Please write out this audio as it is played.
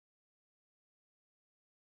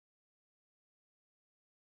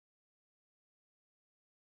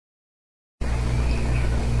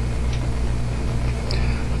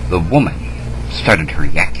The woman started her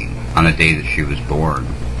yakking on the day that she was born.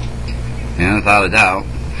 And without a doubt,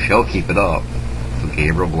 she'll keep it up till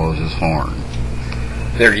Gabriel blows his horn.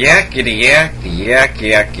 They're yakety yak, the yak,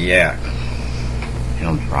 yak, yak.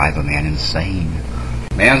 It'll drive a man insane.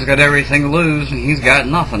 Man's got everything to lose, and he's got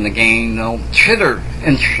nothing to gain. They'll chitter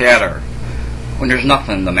and chatter when there's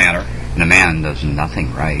nothing the matter, and a man does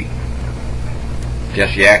nothing right.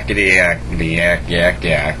 Just yakety yak, the yak, yak,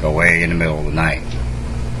 yak, away in the middle of the night.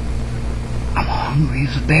 I'm hungry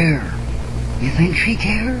as a bear. You think she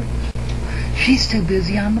cares? She's too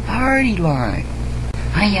busy on the party line.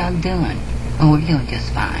 How y'all doing? Oh, we're doing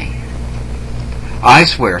just fine. I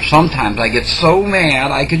swear, sometimes I get so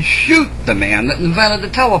mad I could shoot the man that invented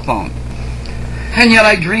the telephone. And yet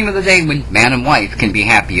I dream of the day when man and wife can be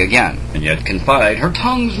happy again. And yet confide, her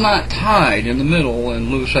tongue's not tied in the middle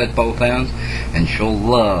and loose at both ends, and she'll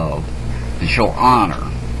love, and she'll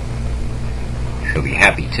honor. She'll be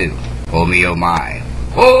happy too. Oh me, oh my.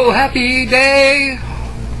 Oh, happy day!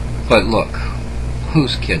 But look,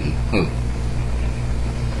 who's kidding who?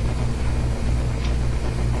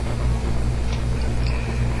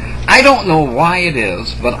 I don't know why it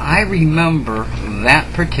is, but I remember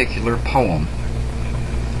that particular poem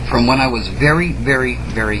from when I was very, very,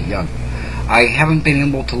 very young. I haven't been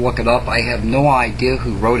able to look it up. I have no idea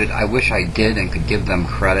who wrote it. I wish I did and could give them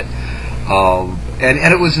credit. And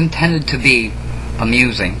it was intended to be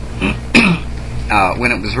amusing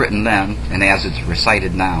when it was written then and as it's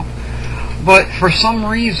recited now. But for some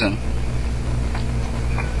reason,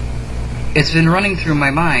 it's been running through my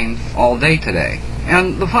mind all day today.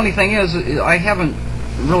 And the funny thing is, I haven't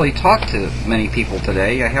really talked to many people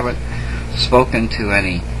today. I haven't spoken to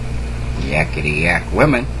any yakety-yak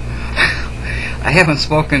women. I haven't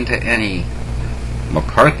spoken to any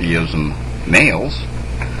McCarthyism males.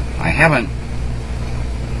 I haven't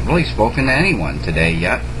really spoken to anyone today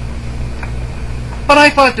yet. But I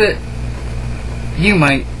thought that you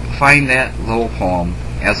might find that little poem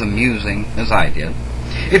as amusing as I did.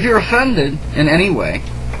 If you're offended in any way,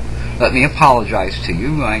 let me apologize to you.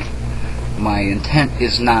 My intent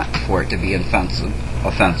is not for it to be offensive.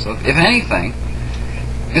 If anything,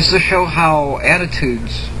 it's to show how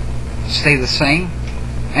attitudes stay the same,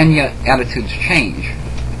 and yet attitudes change.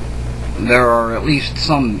 There are at least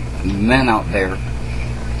some men out there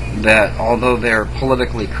that, although they're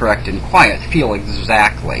politically correct and quiet, feel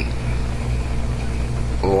exactly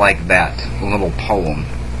like that little poem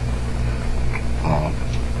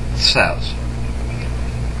says.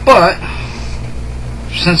 But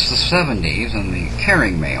since the 70s and the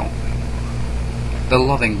caring male, the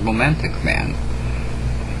loving romantic man,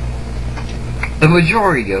 the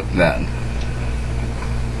majority of men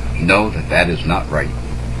know that that is not right.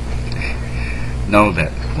 Know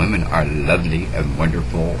that women are lovely and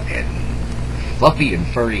wonderful and fluffy and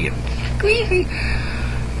furry and squeezy.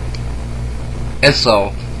 And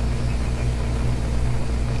so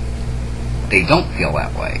they don't feel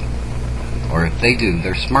that way. Or if they do,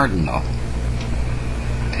 they're smart enough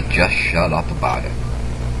to just shut up about it.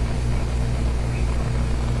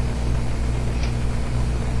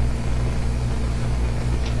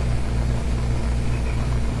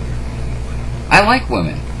 I like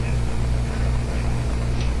women.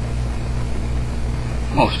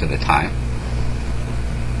 Most of the time.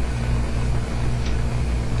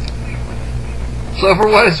 So for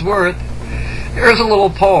what it's worth, here's a little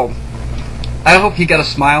poem. I hope you get a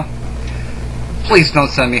smile. Please don't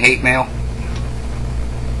send me hate mail.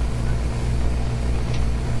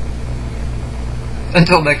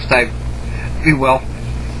 Until next time, be well.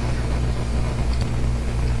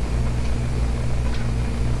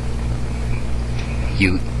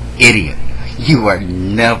 You idiot. You are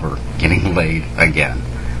never getting laid again.